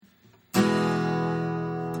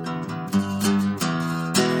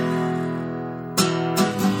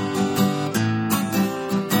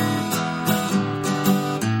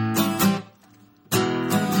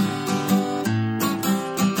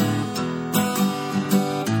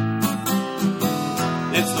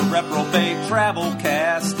Travel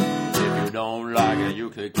Cast. If you don't like it, you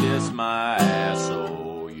could kiss my ass,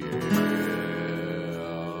 oh yeah.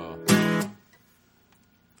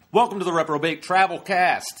 Welcome to the Reprobate Travel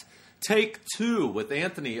Cast. Take 2 with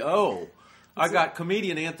Anthony O. I got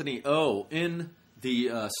comedian Anthony O in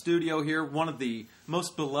the studio here, one of the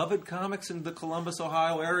most beloved comics in the Columbus,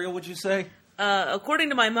 Ohio area, would you say? According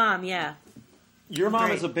to my mom, yeah. Your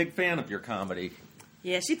mom is a big fan of your comedy.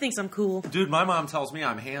 Yeah, she thinks I'm cool. Dude, my mom tells me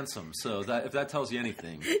I'm handsome, so if that tells you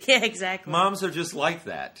anything. Yeah, exactly. Moms are just like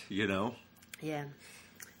that, you know? Yeah.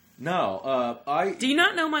 No, Do you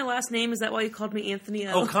not know my last name? Is that why you called me Anthony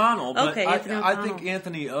O? O'Connell, but okay, Anthony O'Connell. I think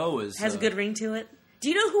Anthony O has a good ring to it. Do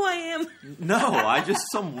you know who I am? No, I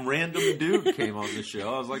just some random dude came on the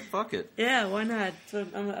show. I was like, fuck it. Yeah, why not? So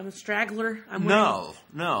I'm a straggler. No.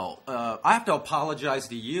 I have to apologize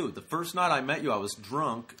to you. The first night I met you, I was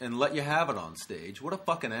drunk and let you have it on stage. What a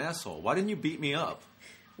fucking asshole. Why didn't you beat me up?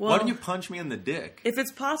 Well, why didn't you punch me in the dick? If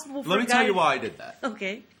it's possible for Let me tell you why I did that.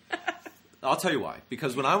 Okay. I'll tell you why.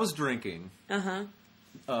 Because when I was drinking,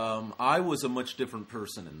 I was a much different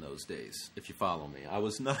person in those days, if you follow me. I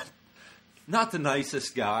was not the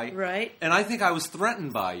nicest guy. Right. And I think I was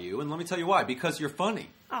threatened by you, and let me tell you why. Because you're funny.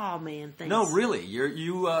 Oh, man, thanks. No, really.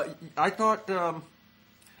 I thought...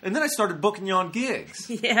 and then I started booking you on gigs.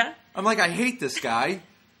 Yeah? I'm like, I hate this guy,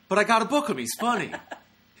 but I gotta book him. He's funny.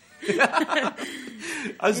 I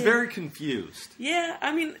was very confused. Yeah,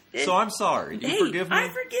 I mean... So I'm sorry. Do you forgive me? I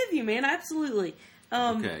forgive you, man. Absolutely.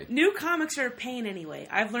 Okay. New comics are a pain anyway.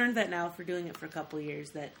 I've learned that now for doing it for a couple of years,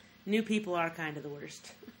 that new people are kind of the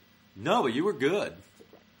worst. No, but you were good.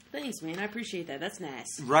 Thanks, man. I appreciate that. That's nice.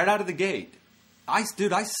 Right out of the gate. I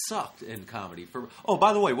sucked in comedy. Oh,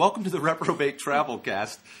 by the way, welcome to the Reprobate Travel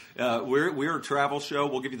Cast. We're a travel show.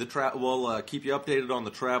 We'll give you we'll keep you updated on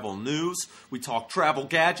the travel news. We talk travel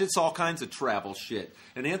gadgets, all kinds of travel shit.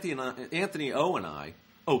 And Anthony O and I,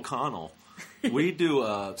 O'Connell, we do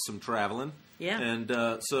some traveling. Yeah.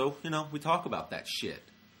 And so, we talk about that shit.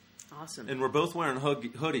 Awesome. And we're both wearing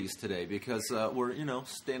hoodies today because we're,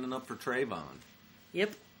 standing up for Trayvon.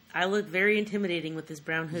 Yep. I look very intimidating with this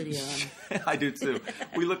brown hoodie on. I do too.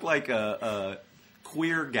 We look like a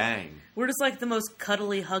queer gang. We're just like the most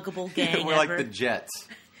cuddly, huggable gang We're ever. like the Jets.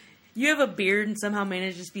 You have a beard and somehow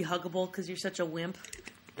manage to just be huggable because you're such a wimp.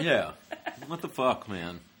 Yeah. What the fuck,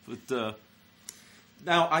 man? But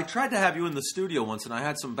now, I tried to have you in the studio once, and I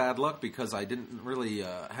had some bad luck because I didn't really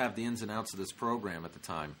have the ins and outs of this program at the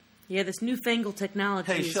time. Yeah, this newfangled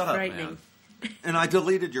technology is frightening. Man. And I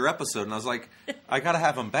deleted your episode, and I was like, I got to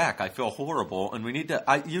have him back. I feel horrible, and we need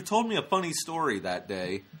to... You told me a funny story that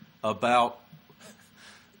day about...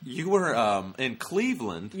 You were in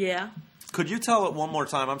Cleveland. Yeah. Could you tell it one more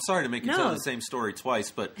time? I'm sorry to make you tell the same story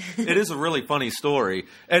twice, but it is a really funny story.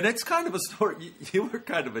 And it's kind of a story... You were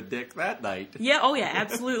kind of a dick that night. Yeah, oh yeah,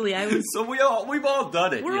 absolutely. I was. So we've all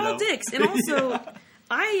done it, We're all dicks. And also,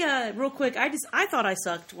 I, real quick, I thought I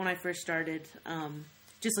sucked when I first started.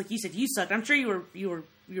 Just like you said, you sucked. I'm sure you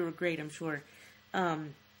were great, I'm sure.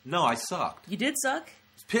 No, I sucked. You did suck?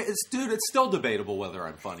 Dude, it's still debatable whether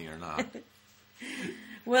I'm funny or not.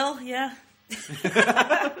 Well, yeah.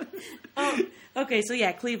 Okay, so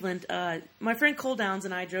yeah, Cleveland. My friend Cole Downs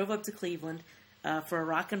and I drove up to Cleveland for a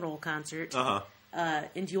rock and roll concert.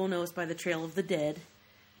 And you'll know us by the Trail of the Dead.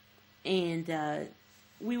 And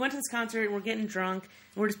we went to this concert, and we're getting drunk,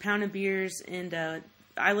 and we're just pounding beers, and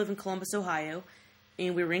I live in Columbus, Ohio,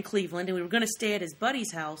 and we were in Cleveland, and we were going to stay at his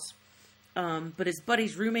buddy's house, but his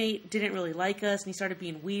buddy's roommate didn't really like us, and he started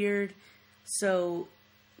being weird. So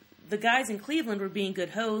the guys in Cleveland were being good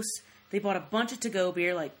hosts. They bought a bunch of to-go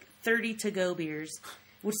beer, like 30 to-go beers,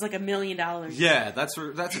 which is like $1 million. Yeah, that's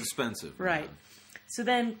expensive. Right. Man. So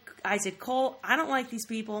then I said, Cole, I don't like these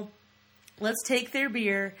people. Let's take their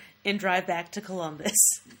beer and drive back to Columbus.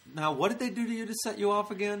 Now, what did they do to you to set you off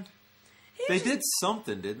again? They did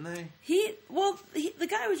something, didn't they? The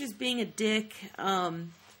guy was just being a dick. I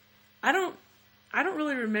don't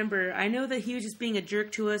really remember. I know that he was just being a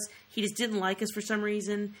jerk to us. He just didn't like us for some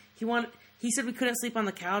reason. He said we couldn't sleep on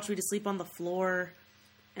the couch. We had to sleep on the floor.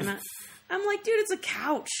 And I'm like, dude, it's a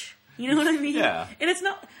couch. You know what I mean? Yeah. And it's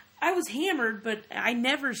not. I was hammered, but I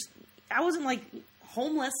wasn't like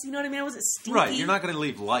homeless. You know what I mean? I wasn't stinky. Right. You're not going to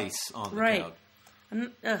leave lice on the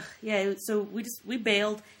couch. Yeah. So we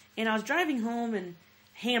bailed. And I was driving home and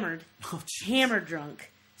hammered. Hammered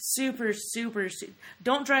drunk. Super.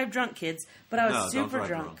 Don't drive drunk, kids. But I was super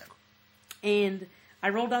drunk. And I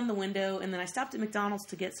rolled down the window, and then I stopped at McDonald's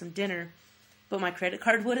to get some dinner, but my credit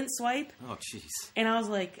card wouldn't swipe. Oh, jeez. And I was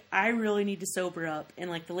like, I really need to sober up. And,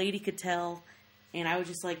 like, the lady could tell, and I was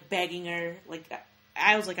just, like, begging her. Like,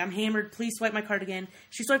 I was like, I'm hammered. Please swipe my card again.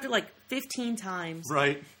 She swiped it like 15 times.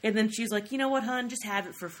 Right. And then she's like, you know what, hon? Just have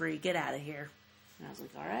it for free. Get out of here. And I was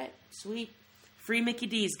like, all right, sweet. Free Mickey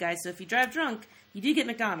D's, guys. So if you drive drunk, you do get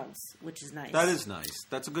McDonald's, which is nice. That is nice.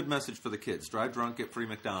 That's a good message for the kids. Drive drunk, get free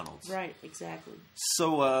McDonald's. Right, exactly.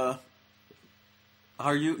 So,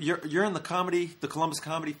 you're in the Columbus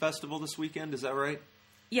Comedy Festival this weekend, is that right?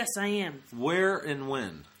 Yes, I am. Where and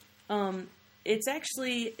when? It's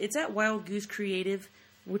at Wild Goose Creative,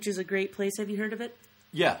 which is a great place. Have you heard of it?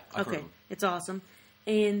 Yeah, I've heard of it. It's awesome.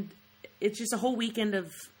 And it's just a whole weekend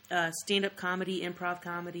of stand-up comedy, improv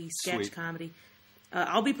comedy, sketch comedy.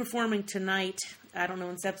 I'll be performing tonight. I don't know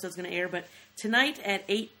when this episode's going to air, but tonight at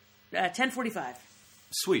 10:45.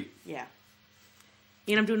 Sweet. Yeah.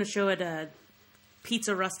 And I'm doing a show at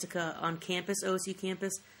Pizza Rustica on campus, OSU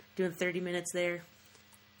campus, doing 30 minutes there.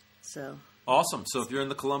 So awesome. So if you're in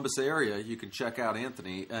the Columbus area, you can check out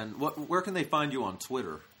Anthony. And where can they find you on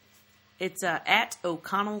Twitter? It's at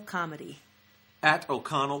O'Connell Comedy. At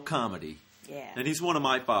O'Connell Comedy. Yeah. And he's one of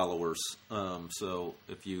my followers. So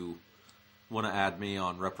if you want to add me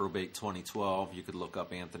on Reprobate 2012, you could look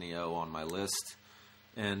up Anthony O on my list.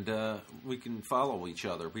 And we can follow each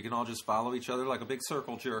other. We can all just follow each other like a big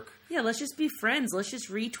circle jerk. Yeah, let's just be friends. Let's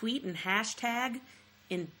just retweet and hashtag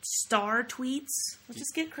and star tweets. Let's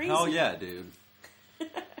just get crazy. Hell yeah, dude.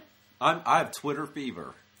 I have Twitter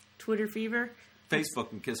fever. Twitter fever? Facebook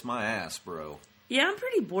can kiss my ass, bro. Yeah, I'm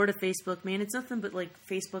pretty bored of Facebook, man. It's nothing but like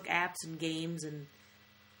Facebook apps and games and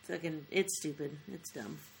fucking. It's stupid. It's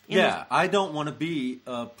dumb. Yeah, I don't want to be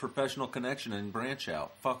a professional connection and branch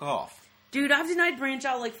out. Fuck off. Dude, I've denied branch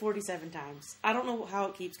out like 47 times. I don't know how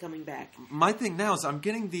it keeps coming back. My thing now is I'm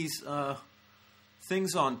getting these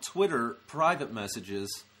things on Twitter, private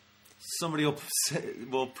messages. Somebody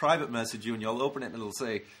will private message you and you'll open it and it'll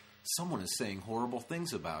say, someone is saying horrible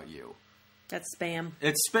things about you. That's spam.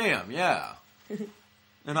 It's spam, yeah.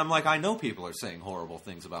 And I'm like, I know people are saying horrible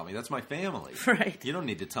things about me. That's my family. Right. You don't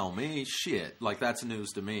need to tell me shit. Like, that's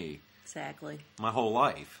news to me. Exactly. My whole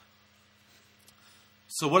life.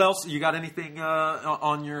 So what else? You got anything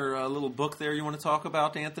on your little book there you want to talk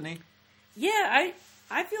about, Anthony? Yeah,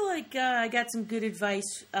 I feel like I got some good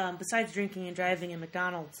advice besides drinking and driving in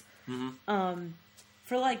McDonald's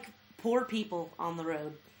for, like, poor people on the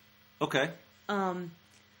road. Okay.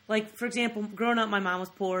 Like, for example, growing up, my mom was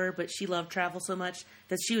poor, but she loved travel so much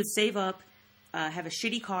that she would save up, have a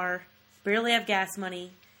shitty car, barely have gas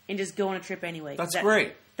money, and just go on a trip anyway. That's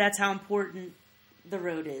great. That's how important the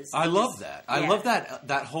road is. I love that. I love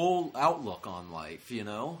that whole outlook on life, you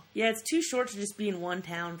know? Yeah, it's too short to just be in one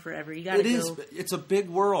town forever. You gotta go. It's a big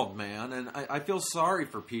world, man, and I feel sorry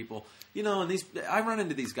for people. You know, and I run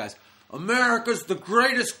into these guys. America's the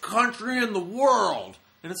greatest country in the world.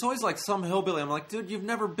 And it's always like some hillbilly. I'm like, dude, you've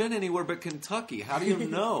never been anywhere but Kentucky. How do you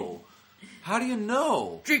know? How do you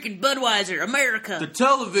know? Drinking Budweiser, America. The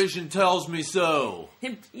television tells me so.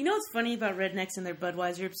 You know what's funny about rednecks and their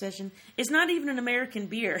Budweiser obsession? It's not even an American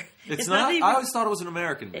beer. It's not? I always thought it was an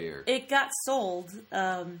American beer. It got sold.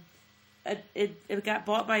 It got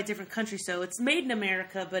bought by a different country, so it's made in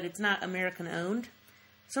America, but it's not American-owned.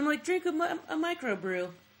 So I'm like, drink a microbrew.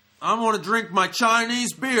 I want to drink my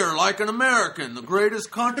Chinese beer like an American, the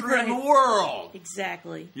greatest country in the world.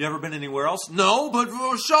 Exactly. You ever been anywhere else? No, but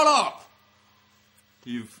shut up.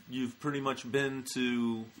 You've pretty much been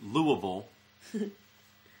to Louisville,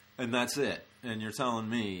 and that's it. And you're telling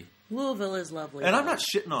me Louisville is lovely. And I'm not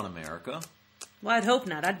shitting on America. Well, I'd hope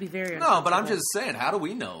not. I'd be very No, but I'm just saying, how do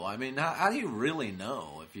we know? I mean, how do you really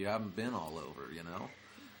know if you haven't been all over, you know?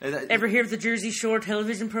 Ever hear of the Jersey Shore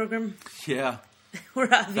television program? Yeah. We're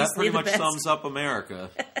obviously that pretty much best. sums up America.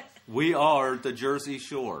 We are the Jersey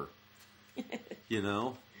Shore. You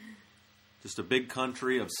know? Just a big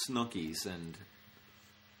country of snookies and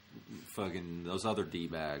fucking those other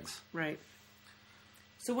D-bags. Right.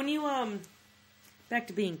 So when you, back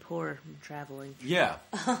to being poor and traveling. Yeah.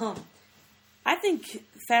 I think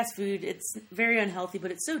fast food, it's very unhealthy,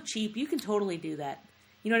 but it's so cheap, you can totally do that.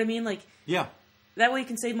 You know what I mean? Like, yeah. That way you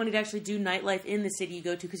can save money to actually do nightlife in the city you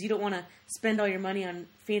go to, because you don't want to spend all your money on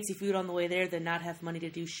fancy food on the way there, then not have money to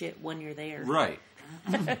do shit when you're there. Right.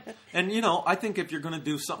 And, you know, I think if you're going to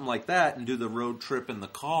do something like that and do the road trip in the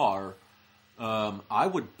car, I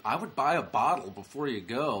would buy a bottle before you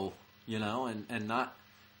go, you know, and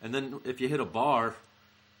then if you hit a bar,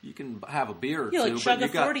 you can have a beer or two. Like chug a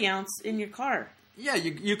 40 ounce in your car. Yeah,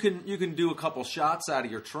 you can do a couple shots out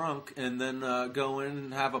of your trunk and then go in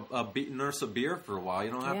and have nurse a beer for a while.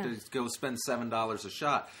 You don't have to go spend $7 a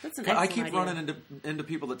shot. That's an excellent I keep idea. running into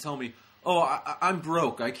people that tell me, "Oh, I'm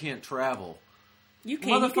broke. I can't travel." You can.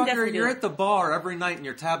 You can definitely you're do it. at the bar every night and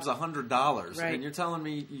your tab's $100, Right. and you're telling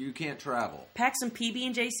me you can't travel. Pack some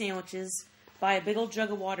PB&J sandwiches, buy a big old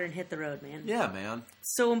jug of water, and hit the road, man. Yeah, man.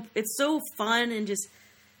 So it's so fun and just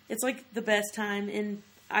it's like the best time. And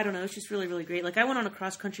I don't know, it's just really, really great. Like I went on a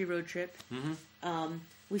cross country road trip. Mm-hmm.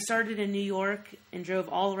 We started in New York and drove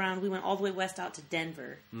all around. We went all the way west out to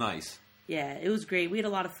Denver. Nice. Yeah, it was great. We had a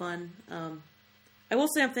lot of fun. I will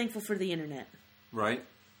say I'm thankful for the internet. Right.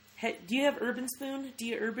 Hey, do you have Urban Spoon? Do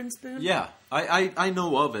you Urban Spoon? Yeah, I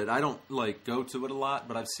know of it. I don't go to it a lot,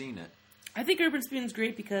 but I've seen it. I think Urban Spoon's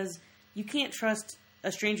great because you can't trust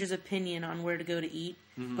a stranger's opinion on where to go to eat,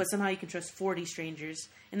 but somehow you can trust 40 strangers.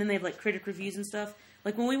 And then they have critic reviews and stuff.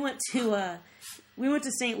 Like when we went to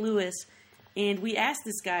St. Louis, and we asked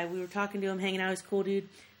this guy. We were talking to him, hanging out. He's a cool dude.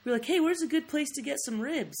 We were like, "Hey, where's a good place to get some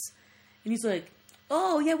ribs?" And he's like,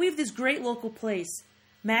 "Oh yeah, we have this great local place."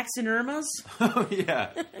 Max and Irma's? Oh, yeah.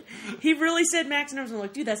 He really said Max and Irma's. I'm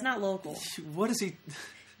like, dude, that's not local. What is he...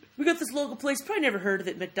 We got this local place. Probably never heard of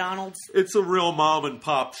it, McDonald's. It's a real mom and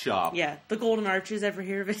pop shop. Yeah, the Golden Arches. Ever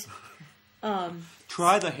hear of it?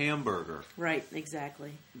 Try the hamburger. Right,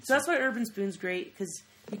 exactly. So that's why Urban Spoon's great, because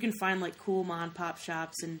you can find cool mom and pop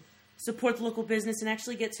shops and support the local business and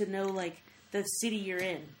actually get to know the city you're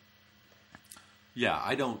in. Yeah,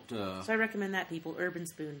 I don't... So I recommend that, people. Urban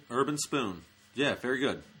Spoon. Urban Spoon. Yeah, very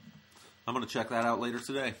good. I'm going to check that out later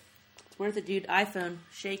today. It's worth it, dude. iPhone,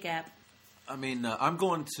 Shake app. I mean, I'm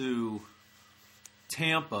going to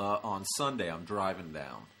Tampa on Sunday. I'm driving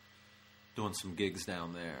down, doing some gigs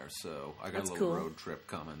down there. So I got That's a little cool. road trip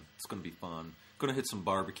coming. It's going to be fun. Going to hit some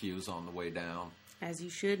barbecues on the way down. As you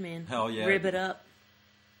should, man. Hell yeah. Rib it up.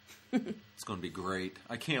 It's going to be great.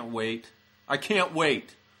 I can't wait. I can't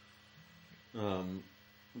wait.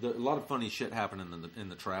 A lot of funny shit happening in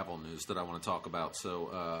the travel news that I want to talk about.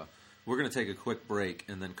 So we're going to take a quick break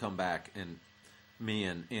and then come back, and me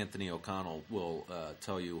and Anthony Oconnell will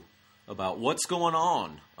tell you about what's going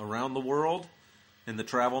on around the world in the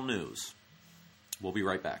travel news. We'll be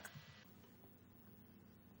right back.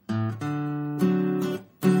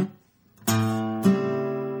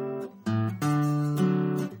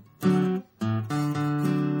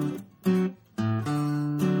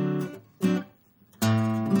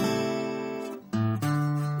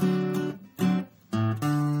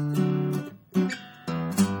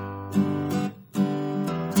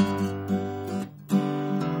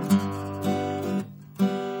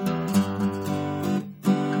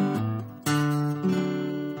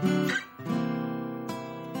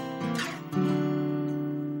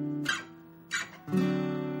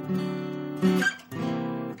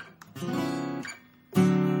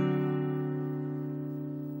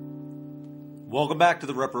 Welcome back to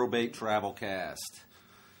the Reprobate Travel Cast.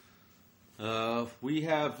 We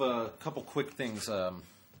have a couple quick things.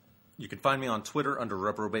 You can find me on Twitter under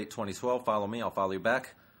Reprobate2012. Follow me, I'll follow you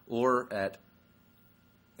back. Or at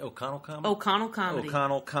O'Connell Comedy? O'Connell Comedy.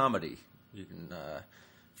 O'Connell Comedy. You can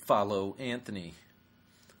follow Anthony.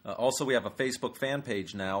 Also, we have a Facebook fan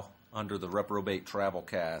page now under the Reprobate Travel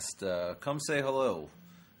Cast. Come say hello.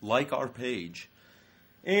 Like our page.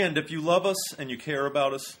 And if you love us and you care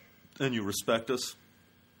about us, and you respect us,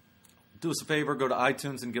 do us a favor, go to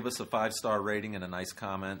iTunes and give us a 5-star rating and a nice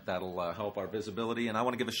comment. That'll help our visibility. And I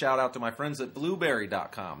want to give a shout out to my friends at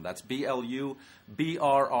Blueberry.com. That's BLUBRRY.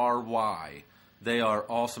 They are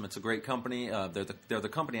awesome. It's a great company. They're the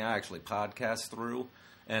company I actually podcast through.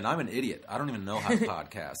 And I'm an idiot. I don't even know how to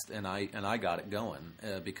podcast, and I got it going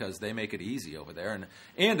because they make it easy over there.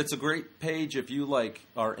 And it's a great page if you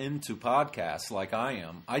are into podcasts like I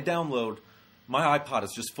am. I download. My iPod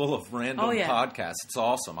is just full of random podcasts. It's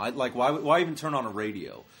awesome. Why even turn on a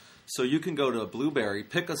radio? So you can go to Blueberry,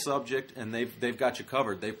 pick a subject, and they've got you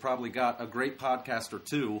covered. They've probably got a great podcast or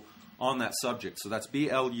two on that subject. So that's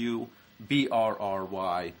BLUBRRY,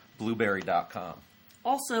 Blueberry.com.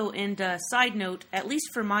 Also, and side note, at least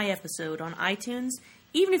for my episode on iTunes,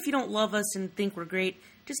 even if you don't love us and think we're great,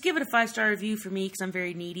 just give it a 5-star review for me because I'm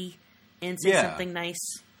very needy, and say something nice.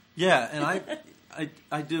 Yeah, and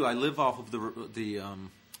I do. I live off of the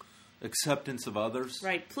acceptance of others.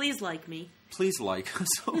 Right. Please like me. Please like us.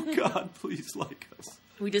 Oh, God, please like us.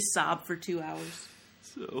 We just sobbed for 2 hours.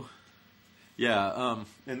 So, yeah,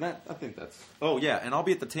 and I think that's... Oh, yeah, and I'll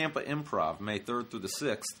be at the Tampa Improv May 3rd through the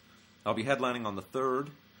 6th. I'll be headlining on the 3rd,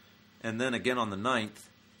 and then again on the 9th.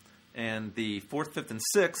 And the 4th, 5th, and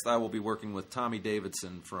 6th, I will be working with Tommy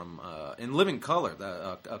Davidson from In Living Color,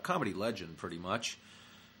 a comedy legend, pretty much.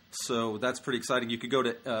 So that's pretty exciting. You could go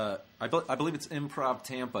to, I believe it's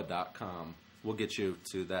improvtampa.com we'll get you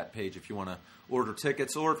to that page if you want to order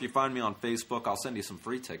tickets. Or if you find me on Facebook, I'll send you some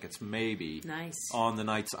free tickets, maybe. Nice. On the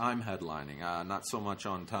nights I'm headlining. Not so much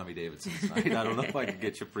on Tommy Davidson's night. I don't know if I can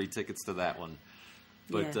get you free tickets to that one.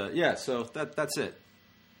 But, so that's it.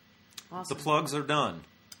 Awesome. The plugs are done.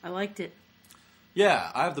 I liked it.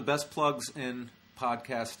 Yeah, I have the best plugs in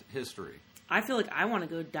podcast history. I feel like I want to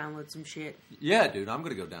go download some shit. Yeah, dude, I'm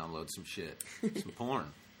going to go download some shit. Some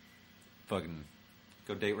porn. Fucking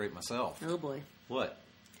go date rape myself. Oh, boy. What?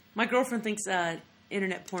 My girlfriend thinks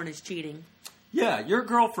internet porn is cheating. Yeah, your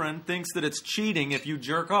girlfriend thinks that it's cheating if you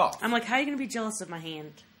jerk off. I'm like, how are you going to be jealous of my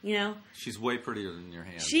hand? You know? She's way prettier than your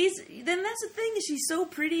hand. Then that's the thing, is she's so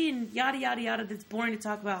pretty and yada, yada, yada, that it's boring to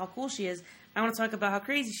talk about how cool she is. I want to talk about how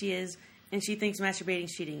crazy she is, and she thinks masturbating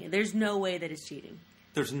is cheating. There's no way that it's cheating.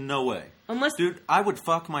 There's no way. Dude, I would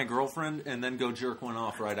fuck my girlfriend and then go jerk one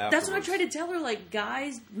off right after. That's what I tried to tell her. Like,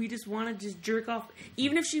 guys, we just want to just jerk off.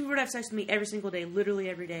 Even if she were to have sex with me every single day, literally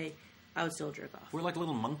every day, I would still jerk off. We're like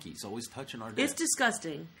little monkeys, always touching our dick. It's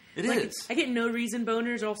disgusting. It is. I get no reason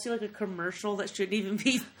boners, or I'll see like a commercial that shouldn't even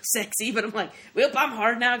be sexy, but I'm like, well, I'm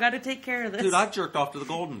hard now. I got to take care of this. Dude, I've jerked off to the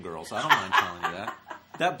Golden Girls. I don't mind telling you that.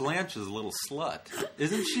 That Blanche is a little slut,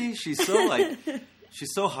 isn't she? She's so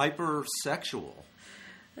hypersexual.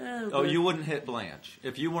 Oh, you wouldn't hit Blanche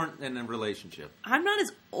if you weren't in a relationship. I'm not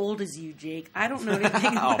as old as you, Jake. I don't know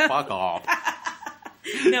anything. Oh, fuck off.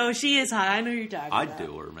 No, she is hot. I know who you're talking about. I'd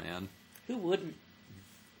do her, man. Who wouldn't?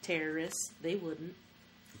 Terrorists. They wouldn't.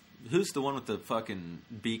 Who's the one with the fucking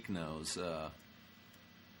beak nose? I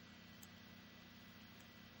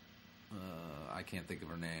can't think of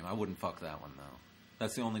her name. I wouldn't fuck that one, though.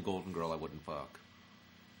 That's the only Golden Girl I wouldn't fuck.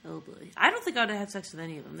 Oh, boy. I don't think I'd have sex with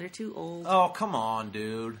any of them. They're too old. Oh, come on,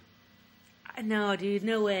 dude. No, dude.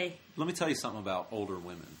 No way. Let me tell you something about older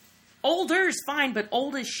women. Older's fine, but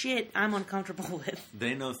old as shit, I'm uncomfortable with.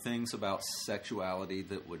 They know things about sexuality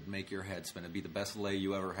that would make your head spin. It'd be the best lay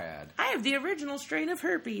you ever had. I have the original strain of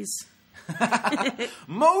herpes.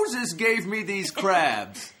 Moses gave me these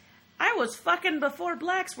crabs. I was fucking before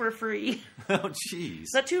blacks were free. Oh, jeez.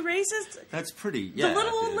 Is that too racist? That's pretty, yeah. The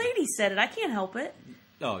little old lady said it. I can't help it.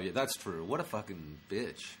 Oh, yeah, that's true. What a fucking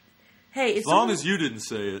bitch. Hey, as long as you didn't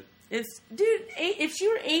say it. If she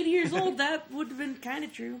were 80 years old, that would have been kind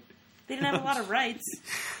of true. They didn't have a lot of rights.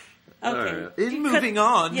 Okay. Right. Moving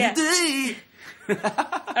on. Yeah. All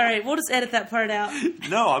right, we'll just edit that part out.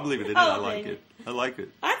 No, I'm leaving it in. I like it. I like it.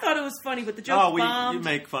 I thought it was funny, but the joke bombed. You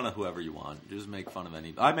make fun of whoever you want. Just make fun of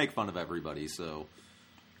any. I make fun of everybody, so...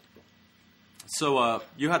 So,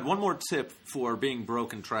 you had one more tip for being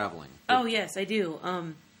broke and traveling. Oh, yes, I do.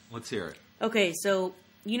 Let's hear it. Okay, so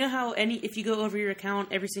you know how if you go over your account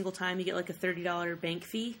every single time, you get like a $30 bank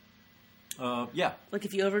fee? Yeah. Like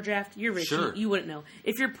if you overdraft, you're rich. Sure. You wouldn't know.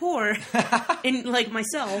 If you're poor, and like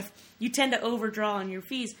myself, you tend to overdraw on your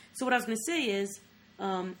fees. So what I was going to say is,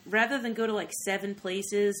 rather than go to like 7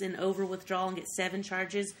 places and over withdrawal and get 7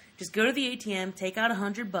 charges, just go to the ATM, take out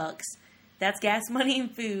 $100. That's gas money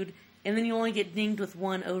and food. And then you only get dinged with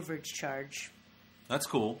 1 overage charge. That's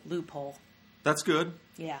cool. Loophole. That's good.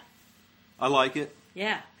 Yeah. I like it.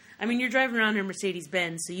 Yeah. I mean, you're driving around in a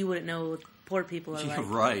Mercedes-Benz, so you wouldn't know what poor people are like. You're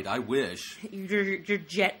right. I wish. You're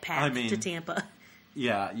jet-packed to Tampa.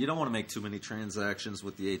 Yeah, you don't want to make too many transactions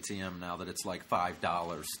with the ATM now that it's like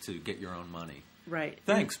 $5 to get your own money. Right.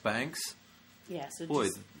 Thanks, banks. Yeah, so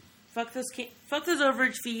just fuck those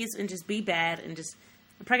overage fees and just be bad and just...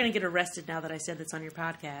 I'm probably going to get arrested now that I said that's on your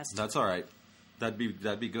podcast. That's all right. That'd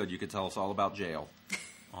be good. You could tell us all about jail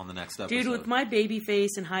on the next episode. Dude, with my baby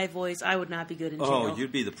face and high voice, I would not be good in jail. Oh,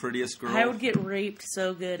 you'd be the prettiest girl. I would get raped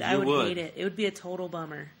so good. I would hate it. It would be a total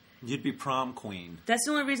bummer. You'd be prom queen. That's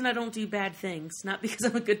the only reason I don't do bad things. Not because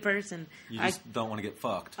I'm a good person. You just don't want to get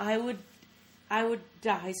fucked. I would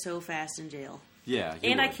die so fast in jail. Yeah,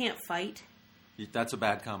 and would. I can't fight. That's a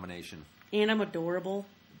bad combination. And I'm adorable.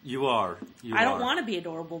 You are. I don't want to be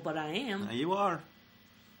adorable, but I am. You are.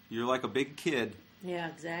 You're like a big kid. Yeah,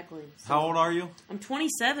 exactly. So, how old are you? I'm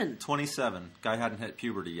 27. 27. Guy hadn't hit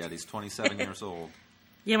puberty yet. He's 27 years old.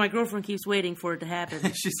 Yeah, my girlfriend keeps waiting for it to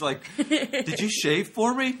happen. She's like, "Did you shave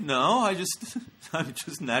for me?" No, I'm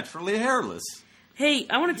just naturally hairless. Hey,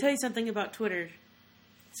 I want to tell you something about Twitter.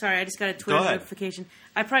 Sorry, I just got a Twitter notification.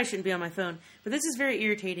 I probably shouldn't be on my phone, but this is very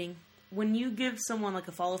irritating. When you give someone like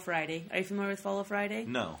a Follow Friday, are you familiar with Follow Friday?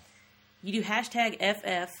 No. You do hashtag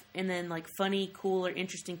FF and then like funny, cool, or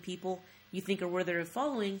interesting people you think are worthy of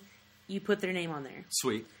following, you put their name on there.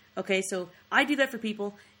 Sweet. Okay, so I do that for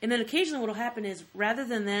people, and then occasionally what will happen is rather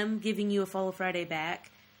than them giving you a Follow Friday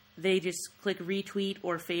back, they just click retweet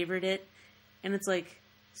or favorite it, and it's like,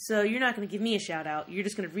 So you're not going to give me a shout out. You're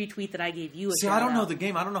just going to retweet that I gave you a shout out. See, I don't know the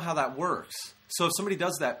game. I don't know how that works. So if somebody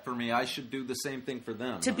does that for me, I should do the same thing for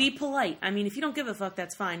them. To be polite. I mean, if you don't give a fuck,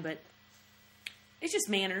 that's fine, but it's just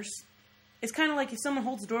manners. It's kind of like if someone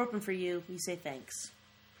holds the door open for you, you say thanks.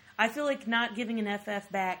 I feel like not giving an FF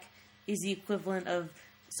back is the equivalent of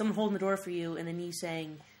someone holding the door for you and then you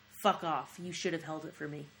saying, fuck off, you should have held it for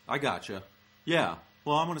me. I gotcha. Yeah.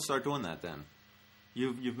 Well, I'm going to start doing that then.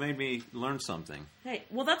 You've made me learn something. Hey,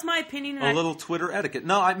 well, that's my opinion. A little Twitter etiquette.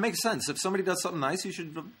 No, it makes sense. If somebody does something nice, you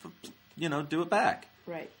should, do it back.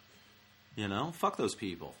 Right. Fuck those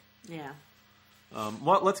people. Yeah.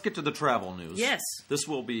 Well, let's get to the travel news. Yes. This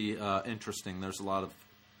will be interesting. There's a lot of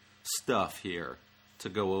stuff here to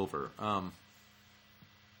go over.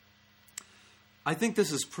 I think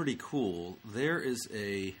this is pretty cool. There is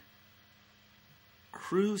a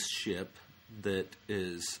cruise ship that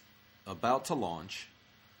is about to launch.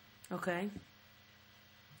 Okay.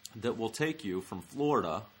 That will take you from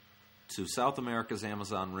Florida to South America's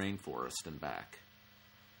Amazon rainforest and back.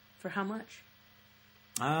 For how much?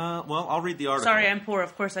 Well, I'll read the article. Sorry, I'm poor.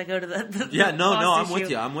 Of course, I go to the yeah, no, I'm issue.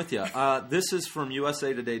 with you. This is from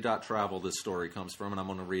usatoday.travel, this story comes from, and I'm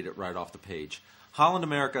going to read it right off the page. Holland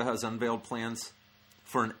America has unveiled plans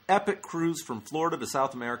for an epic cruise from Florida to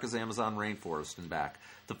South America's Amazon rainforest and back.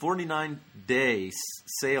 The 49-day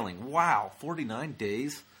sailing, 49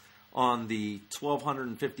 days, on the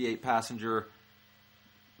 1,258-passenger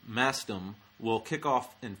Mastum will kick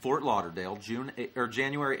off in Fort Lauderdale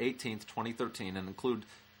January 18th, 2013, and include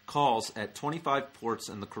calls at 25 ports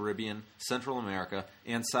in the Caribbean, Central America,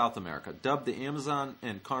 and South America. Dubbed the Amazon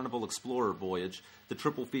and Carnival Explorer Voyage, the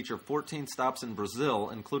trip will feature 14 stops in Brazil,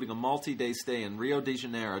 including a multi-day stay in Rio de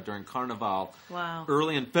Janeiro during Carnival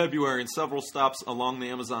early in February, and several stops along the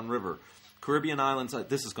Amazon River. Caribbean islands,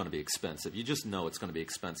 this is going to be expensive. You just know it's going to be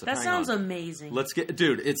expensive. That sounds amazing.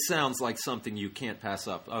 Dude, it sounds like something you can't pass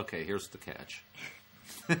up. Okay, here's the catch.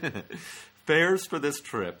 Fares for this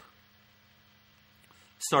trip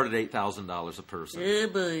start at $8,000 a person. Oh,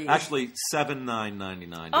 boy. Actually,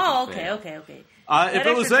 $7,999. Oh, okay. If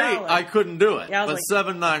it was $8, I couldn't do it. Yeah, but like,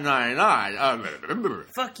 $7,999.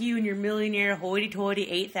 Fuck you and your millionaire hoity-toity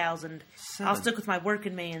 $8,000. I'll stick with my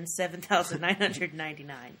working man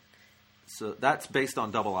 $7,999. So that's based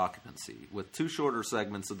on double occupancy, with 2 shorter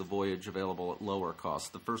segments of the voyage available at lower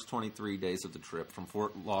cost. The first 23 days of the trip from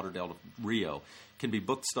Fort Lauderdale to Rio can be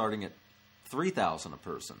booked starting at $3,000 a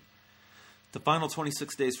person. The final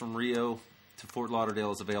 26 days from Rio to Fort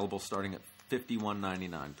Lauderdale is available starting at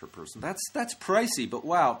 $51.99 per person. That's pricey, but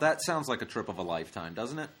wow, that sounds like a trip of a lifetime,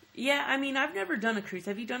 doesn't it? Yeah, I mean, I've never done a cruise.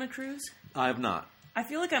 Have you done a cruise? I have not. I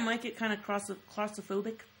feel like I might get kind of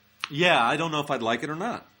claustrophobic. Yeah, I don't know if I'd like it or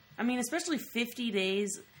not. I mean, especially 50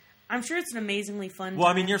 days. I'm sure it's an amazingly fun Well,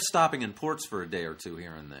 time. I mean, you're stopping in ports for a day or two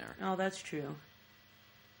here and there. Oh, that's true.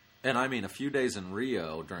 And I mean, a few days in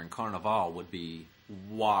Rio during Carnival would be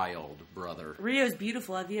wild, brother. Rio's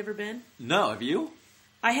beautiful. Have you ever been? No, have you?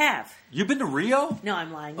 I have. You've been to Rio? No,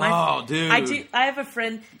 I'm lying. Dude. I have a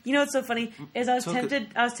friend. You know what's so funny is I was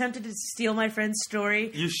tempted to steal my friend's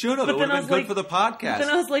story. You should have. It would have been good for the podcast. Then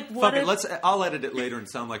I was like, what if... I'll edit it later and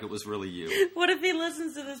sound like it was really you. What if he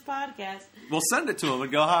listens to this podcast? Well, send it to him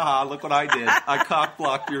and go, haha, look what I did. I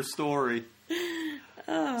cock-blocked your story.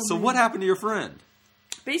 So what happened to your friend?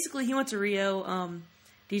 Basically, he went to Rio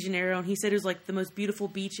de Janeiro, and he said it was like the most beautiful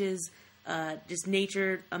beaches, just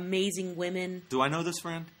nature, amazing women. Do I know this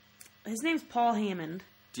friend? His name's Paul Hammond.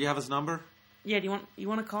 Do you have his number? Yeah, do you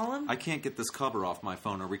want to call him? I can't get this cover off my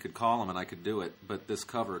phone, or we could call him and I could do it, but this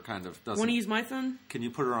cover kind of doesn't... Want to use my phone? Can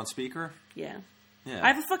you put her on speaker? Yeah. Yeah. I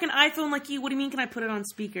have a fucking iPhone like you. What do you mean can I put it on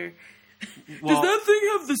speaker? Well, does that thing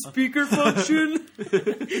have the speaker function?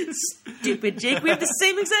 Stupid Jake, we have the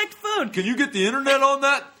same exact phone. Can you get the internet on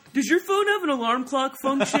that? Does your phone have an alarm clock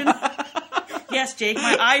function? Yes, Jake,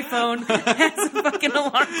 my iPhone has a fucking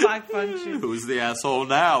alarm clock function. Who's the asshole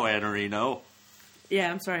now, Anarino?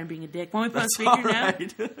 Yeah, I'm sorry I'm being a dick. Want me to put on speaker now?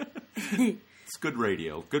 It's good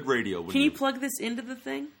radio. Good radio. Can you plug this into the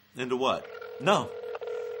thing? Into what? No.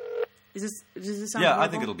 Does this sound Yeah, horrible? I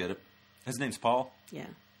think it'll get it. His name's Paul? Yeah.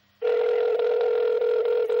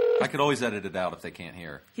 I could always edit it out if they can't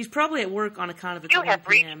hear. He's probably at work on account of it's You have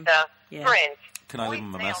reached the Sprint. Can I leave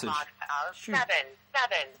him a message? Sure.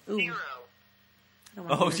 770.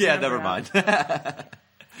 Oh, yeah, never mind.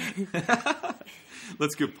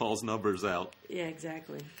 Let's give Paul's numbers out. Yeah,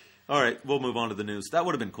 exactly. All right, we'll move on to the news. That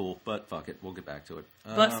would have been cool, but fuck it. We'll get back to it.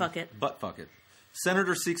 But fuck it. But fuck it.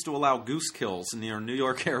 Senator seeks to allow goose kills near New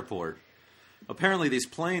York airport. Apparently, these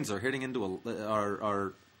planes are hitting into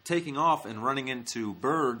are taking off and running into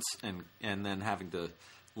birds and then having to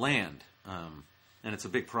land. and it's a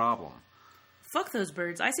big problem. Fuck those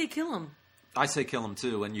birds. I say kill them. I say kill them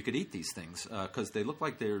too, and you could eat these things because they look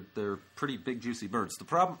like they're pretty big, juicy birds. The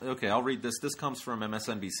problem... Okay, I'll read this. This comes from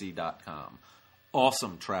MSNBC.com.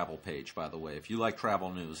 Awesome travel page, by the way. If you like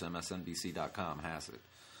travel news, MSNBC.com has it.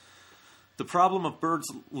 The problem of birds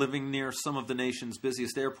living near some of the nation's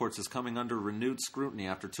busiest airports is coming under renewed scrutiny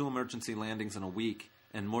after 2 emergency landings in a week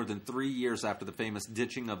and more than 3 years after the famous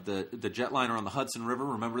ditching of the jetliner on the Hudson River.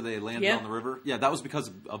 Remember they landed on the river? Yeah, that was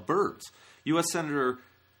because of birds. U.S. Senator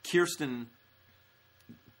Kirsten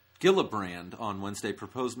Gillibrand on Wednesday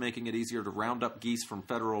proposed making it easier to round up geese from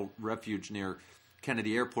federal refuge near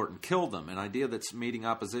Kennedy Airport and kill them, an idea that's meeting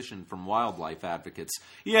opposition from wildlife advocates.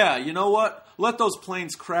 Yeah, you know what? Let those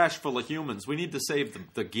planes crash full of humans. We need to save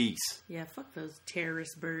the geese. Yeah, fuck those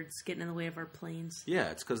terrorist birds getting in the way of our planes.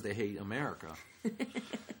 Yeah, it's because they hate America.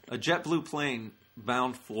 A JetBlue plane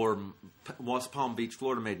bound for West Palm Beach,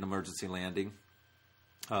 Florida, made an emergency landing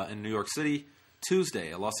in New York City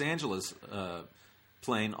Tuesday. A Los Angeles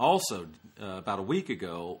plane also, about a week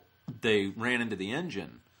ago, they ran into the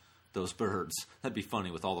engine. Those birds. That'd be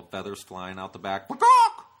funny with all the feathers flying out the back.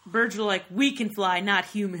 Birds are like, we can fly, not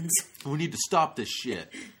humans. We need to stop this shit.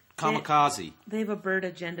 Kamikaze. They have a bird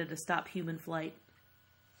agenda to stop human flight.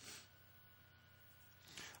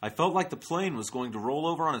 I felt like the plane was going to roll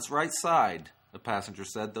over on its right side, a passenger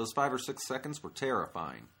said. Those 5 or 6 seconds were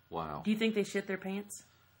terrifying. Wow. Do you think they shit their pants?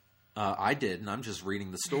 I did, and I'm just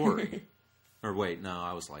reading the story. Or wait, no,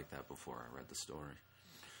 I was like that before I read the story.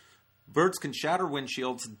 Birds can shatter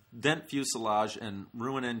windshields, dent fuselage, and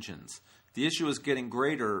ruin engines. The issue is getting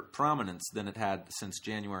greater prominence than it had since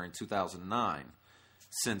January 2009,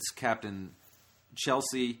 since Captain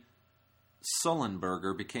Chelsea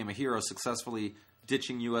Sullenberger became a hero successfully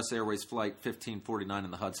ditching U.S. Airways Flight 1549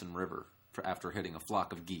 in the Hudson River after hitting a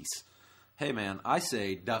flock of geese. Hey, man, I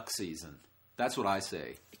say duck season. That's what I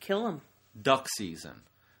say. Kill them. Duck season.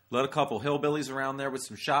 Let a couple hillbillies around there with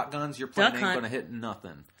some shotguns. Your plane ain't going to hit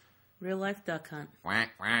nothing. Real life duck hunt. Whack,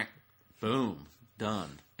 whack. Boom.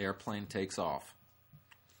 Done. Airplane takes off.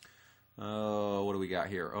 What do we got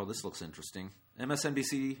here? Oh, this looks interesting.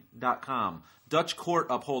 MSNBC.com. Dutch court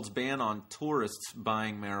upholds ban on tourists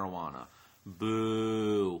buying marijuana.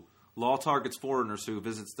 Boo. Law targets foreigners who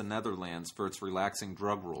visits the Netherlands for its relaxing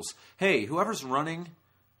drug rules. Hey, whoever's running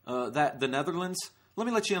the Netherlands, let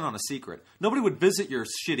me let you in on a secret. Nobody would visit your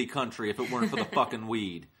shitty country if it weren't for the fucking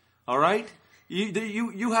weed. All right?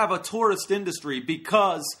 You have a tourist industry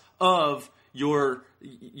because of your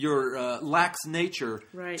lax nature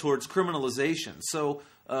towards criminalization. So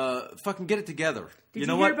fucking get it together. Did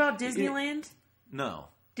you hear about Disneyland? No.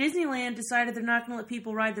 Disneyland decided they're not going to let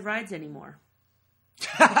people ride the rides anymore.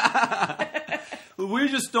 We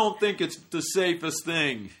just don't think it's the safest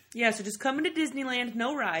thing. Yeah, so just come into Disneyland,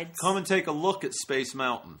 no rides. Come and take a look at Space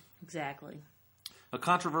Mountain. Exactly. A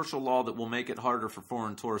controversial law that will make it harder for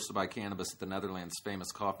foreign tourists to buy cannabis at the Netherlands' famous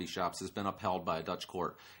coffee shops has been upheld by a Dutch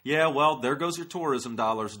court. Yeah, well, there goes your tourism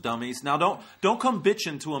dollars, dummies. Now, don't come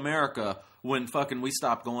bitching to America when fucking we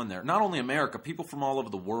stop going there. Not only America, people from all over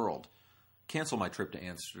the world. Cancel my trip to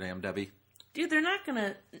Amsterdam, Debbie. Dude, they're not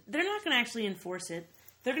gonna actually enforce it.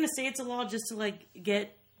 They're gonna say it's a law just to like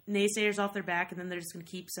get naysayers off their back, and then they're just gonna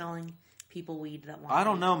keep selling people weed that want. I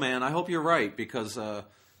don't know, man. I hope you're right because.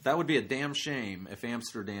 That would be a damn shame if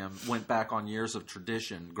Amsterdam went back on years of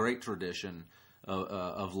tradition, great tradition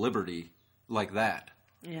of liberty like that.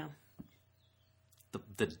 Yeah.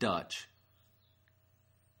 The Dutch.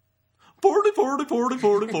 40, 40, 40,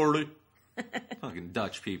 40, 40. Fucking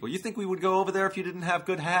Dutch people. You think we would go over there if you didn't have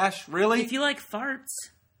good hash? Really? If you like farts.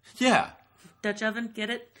 Yeah. Dutch oven, get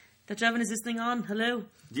it? Dutch oven, is this thing on? Hello?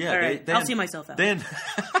 Yeah. All right, I'll see myself out.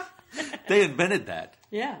 They invented that.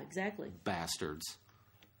 Yeah, exactly. Bastards.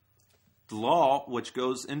 The law, which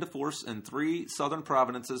goes into force in 3 southern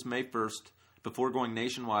provinces May 1st before going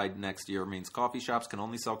nationwide next year, means coffee shops can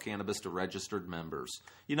only sell cannabis to registered members.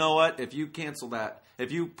 You know what? If you cancel that,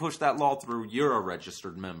 if you push that law through, you're a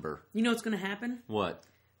registered member. You know what's going to happen? What?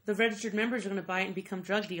 The registered members are going to buy it and become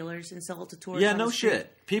drug dealers and sell it to tourists. Yeah, no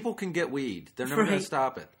shit. People can get weed. They're never going to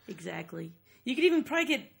stop it. Exactly. You could even probably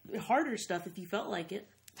get harder stuff if you felt like it.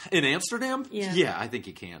 In Amsterdam? Yeah. Yeah, I think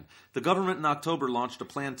you can. The government in October launched a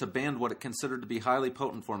plan to ban what it considered to be highly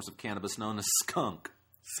potent forms of cannabis known as skunk.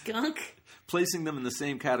 Skunk? Placing them in the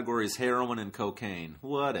same category as heroin and cocaine.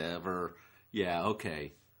 Whatever. Yeah,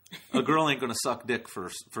 okay. A girl ain't going to suck dick for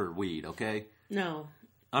weed, okay? No.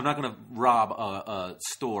 I'm not going to rob a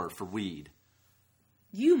store for weed.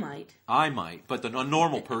 You might. I might, but a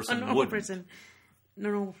normal person wouldn't. A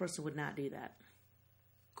normal person would not do that.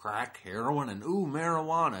 crack, heroin, and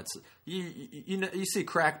marijuana. It's you see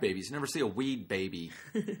crack babies. You never see a weed baby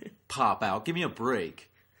pop out. Give me a break.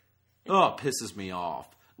 Oh, it pisses me off.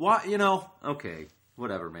 Why? Okay,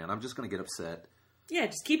 whatever, man. I'm just going to get upset. Yeah,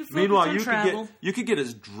 just keep it focused Meanwhile, on travel. you could get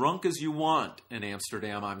as drunk as you want in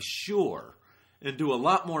Amsterdam, I'm sure, and do a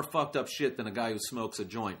lot more fucked up shit than a guy who smokes a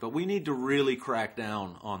joint. But we need to really crack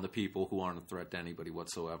down on the people who aren't a threat to anybody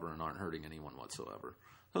whatsoever and aren't hurting anyone whatsoever.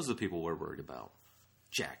 Those are the people we're worried about.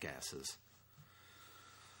 Jackasses.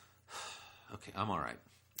 Okay, I'm all right.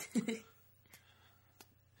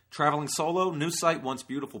 Traveling solo, new site wants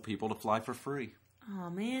beautiful people to fly for free. Oh,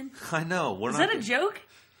 man. I know. Is that a joke?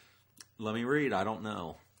 Let me read. I don't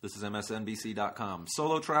know. This is MSNBC.com.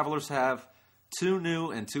 Solo travelers have 2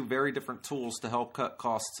 new and 2 very different tools to help cut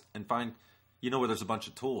costs and find... You know where there's a bunch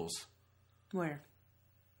of tools? Where?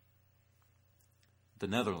 The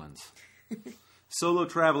Netherlands. Solo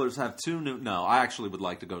travelers have 2 new... No, I actually would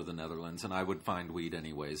like to go to the Netherlands, and I would find weed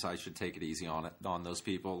anyways. I should take it easy on those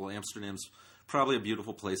people. Amsterdam's probably a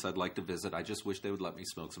beautiful place I'd like to visit. I just wish they would let me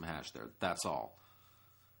smoke some hash there. That's all.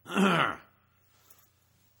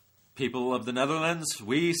 People of the Netherlands,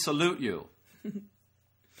 we salute you.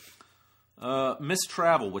 Miss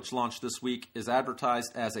Travel, which launched this week, is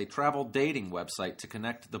advertised as a travel dating website to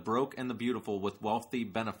connect the broke and the beautiful with wealthy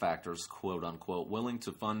benefactors, quote unquote, willing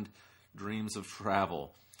to fund dreams of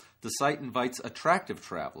travel. The site invites attractive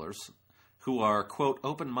travelers who are, quote,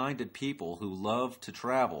 open-minded people who love to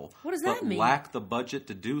travel, what does that but mean? Lack the budget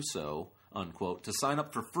to do so, unquote, to sign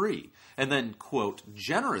up for free. And then, quote,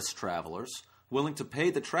 generous travelers willing to pay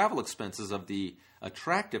the travel expenses of the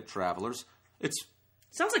attractive travelers.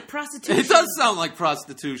 Sounds like prostitution. It does sound like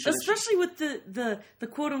prostitution. Especially with the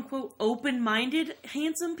quote-unquote open-minded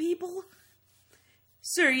handsome people.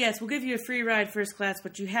 Sir, yes, we'll give you a free ride first class,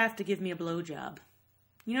 but you have to give me a blowjob.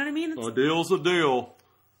 You know what I mean? A deal's a deal.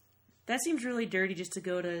 That seems really dirty just to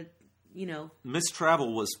go to, Miss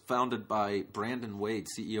Travel was founded by Brandon Wade,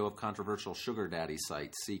 CEO of controversial sugar daddy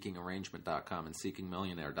sites SeekingArrangement.com and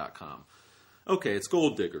SeekingMillionaire.com. Okay, it's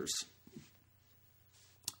gold diggers.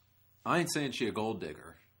 I ain't saying she a gold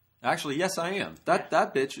digger. Actually, yes, I am. That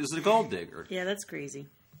bitch is a gold digger. Yeah, that's crazy.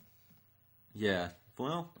 Yeah,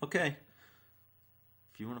 well, okay.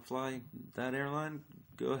 If you want to fly that airline,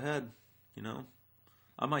 go ahead.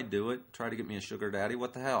 I might do it. Try to get me a sugar daddy.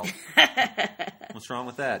 What the hell? What's wrong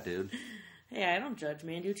with that, dude? Hey, I don't judge,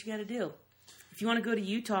 man. Do what you got to do. If you want to go to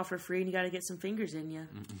Utah for free and you got to get some fingers in you,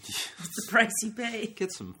 what's the price you pay?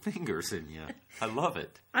 Get some fingers in you. I love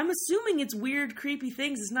it. I'm assuming it's weird, creepy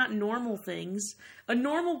things. It's not normal things. A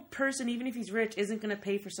normal person, even if he's rich, isn't going to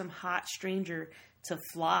pay for some hot stranger to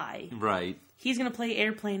fly. Right. He's going to play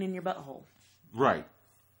airplane in your butthole. Right.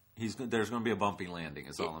 There's going to be a bumpy landing,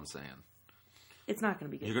 is all I'm saying. It's not going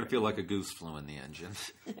to be good. You're going to feel like a goose flew in the engine.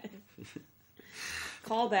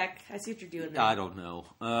 Call back. I see what you're doing there. I don't know.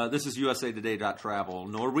 This is usatoday.travel.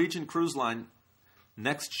 Norwegian Cruise Line,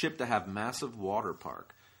 next ship to have massive water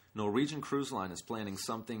park. Norwegian Cruise Line is planning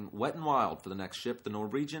something wet and wild for the next ship. The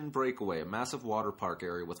Norwegian Breakaway, a massive water park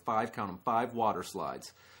area with 5 water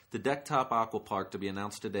slides. The deck-top aqua park to be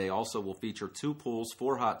announced today also will feature 2 pools,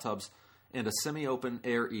 4 hot tubs, and a semi-open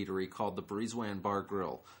air eatery called the Breezeway and Bar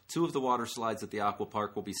Grill. 2 of the water slides at the aqua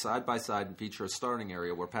park will be side by side and feature a starting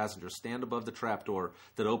area where passengers stand above the trapdoor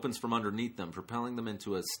that opens from underneath them, propelling them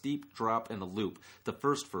into a steep drop and a loop, the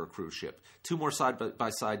first for a cruise ship. 2 more side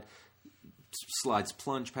by side slides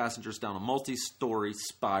plunge passengers down a multi-story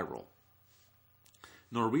spiral.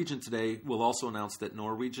 Norwegian today will also announce that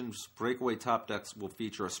Norwegian's Breakaway top decks will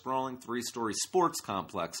feature a sprawling 3-story sports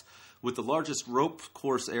complex with the largest rope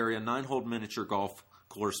course area, 9-hole miniature golf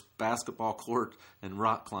course, basketball court, and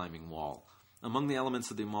rock climbing wall. Among the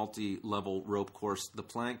elements of the multi-level rope course, the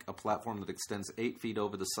plank, a platform that extends 8 feet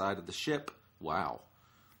over the side of the ship. Wow.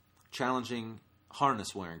 Challenging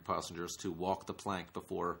harness-wearing passengers to walk the plank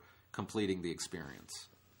before completing the experience.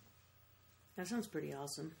 That sounds pretty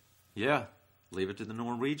awesome. Yeah. Leave it to the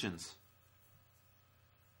Norwegians.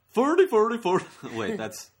 40. Wait,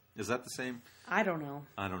 is that the same? I don't know.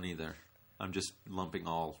 I don't either. I'm just lumping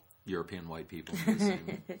all European white people in the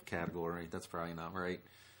same category. That's probably not right.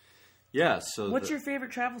 Yeah, so... What's your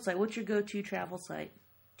favorite travel site? What's your go-to travel site?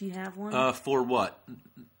 Do you have one? For what?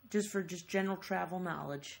 For general travel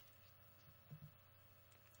knowledge.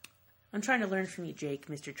 I'm trying to learn from you, Jake,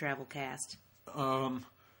 Mr. Travelcast.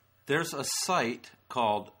 There's a site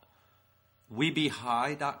called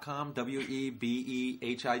Webehigh.com, Webehigh.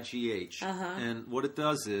 And what it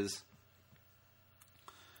does is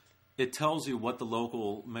it tells you what the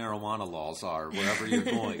local marijuana laws are wherever you're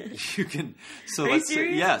going. You can. So are let's you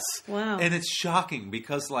serious? say yes. Wow. And it's shocking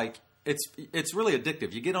because it's really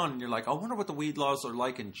addictive. You get on and you're like, I wonder what the weed laws are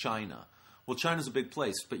like in China. Well, China's a big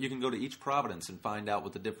place, but you can go to each province and find out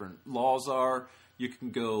what the different laws are. You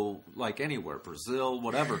can go like anywhere, Brazil,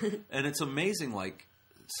 whatever. And it's amazing. Like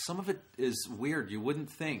some of it is weird. You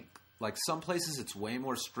wouldn't think. Like some places it's way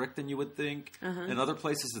more strict than you would think. In other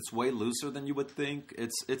places it's way looser than you would think.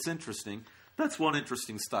 It's interesting. That's one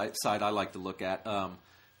interesting side I like to look at.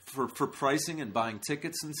 For pricing and buying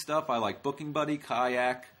tickets and stuff, I like Booking Buddy,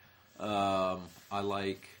 Kayak. I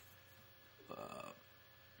like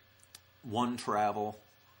One Travel.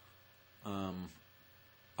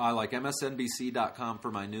 I like MSNBC.com for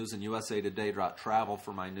my news and USAtoday.travel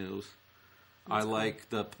for my news. I like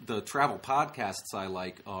the travel podcasts I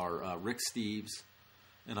like are Rick Steves,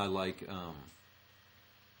 and I like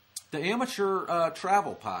the Amateur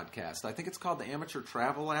Travel Podcast. I think it's called the Amateur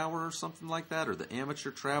Travel Hour or something like that, or the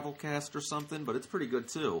Amateur Travel Cast or something, but it's pretty good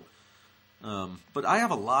too. But I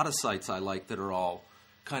have a lot of sites I like that are all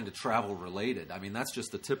kind of travel related. I mean, that's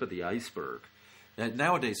just the tip of the iceberg. And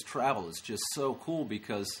nowadays, travel is just so cool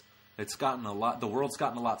because it's gotten the world's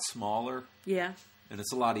gotten a lot smaller. Yeah. And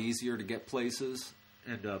it's a lot easier to get places,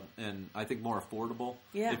 and I think more affordable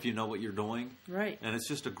if you know what you're doing. Right. And it's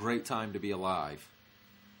just a great time to be alive,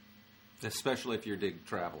 especially if you're dig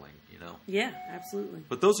traveling, you know. Yeah, absolutely.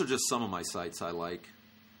 But those are just some of my sites I like.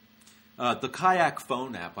 The Kayak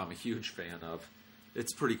phone app I'm a huge fan of.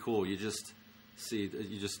 It's pretty cool. You just hit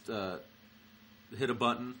a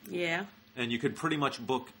button. Yeah. And you can pretty much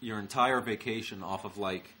book your entire vacation off of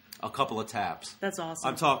like a couple of taps. That's awesome.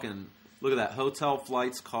 I'm talking... Look at that. Hotel,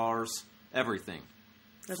 flights, cars, everything.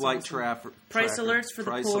 That's Flight awesome. traffic. Price alerts for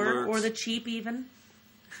the poor alerts. or the cheap even.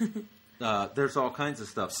 There's all kinds of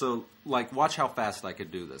stuff. So, like, watch how fast I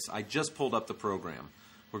could do this. I just pulled up the program.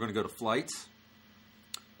 We're going to go to flights.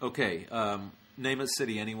 Okay. Name a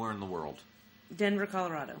city anywhere in the world. Denver,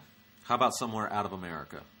 Colorado. How about somewhere out of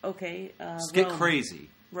America? Okay. Let's get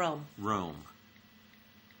crazy. Rome.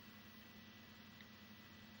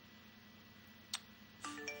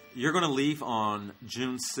 You're going to leave on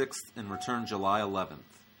June 6th and return July 11th.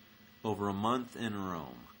 Over a month in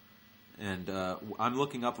Rome. And I'm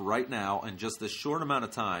looking up right now, and just this short amount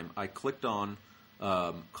of time, I clicked on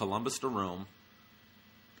Columbus to Rome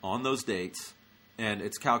on those dates, and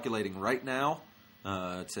it's calculating right now.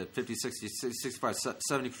 It's at 50, 60, 65,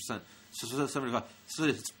 70%, 75. So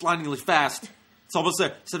it's blindingly fast. It's almost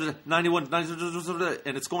there. 91, 90,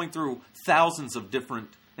 and it's going through thousands of different...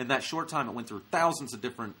 In that short time, it went through thousands of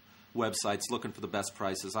different websites looking for the best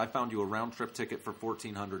prices. I found you a round-trip ticket for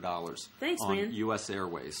 $1,400 Thanks, on man. U.S.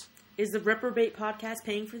 Airways. Is the Reprobate podcast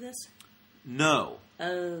paying for this? No.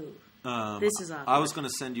 Oh. This is awkward. I was going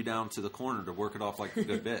to send you down to the corner to work it off like a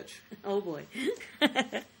good bitch. Oh, boy.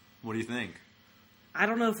 What do you think? I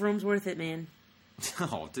don't know if Rome's worth it, man.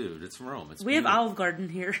 Oh, dude, it's Rome. We have Olive Garden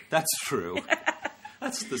here. That's true.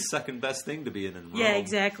 That's the second best thing to be in Rome. Yeah,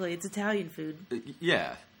 exactly. It's Italian food.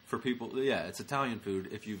 Yeah, for people. Yeah, it's Italian food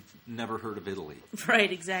if you've never heard of Italy.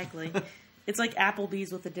 Right, exactly. It's like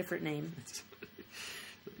Applebee's with a different name.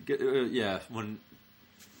 Yeah, when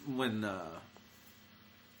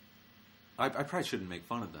I probably shouldn't make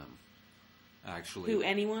fun of them. Actually, who?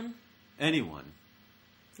 Anyone? Anyone.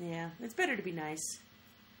 Yeah, it's better to be nice.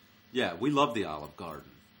 Yeah, we love the Olive Garden.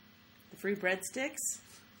 The free breadsticks.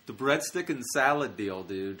 The breadstick and salad deal,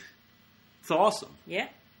 dude. It's awesome. Yeah.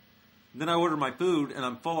 And then I order my food, and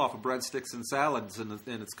I'm full off of breadsticks and salads, and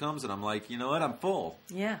it comes, and I'm like, you know what? I'm full.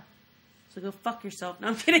 Yeah. So go fuck yourself. No,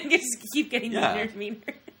 I'm kidding. Just keep getting meaner and meaner.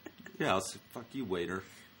 Yeah, I'll say, fuck you, waiter.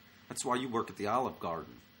 That's why you work at the Olive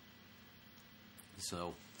Garden.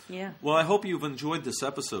 So. Yeah. Well, I hope you've enjoyed this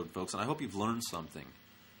episode, folks, and I hope you've learned something.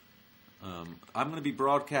 I'm going to be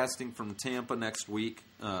broadcasting from Tampa next week,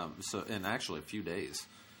 and actually a few days.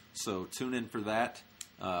 So tune in for that.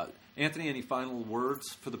 Anthony, any final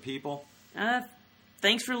words for the people?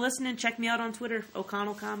 Thanks for listening. Check me out on Twitter,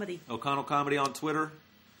 O'Connell Comedy. O'Connell Comedy on Twitter,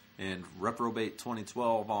 and Reprobate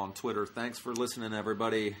 2012 on Twitter. Thanks for listening,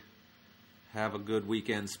 everybody. Have a good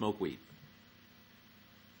weekend. Smoke weed.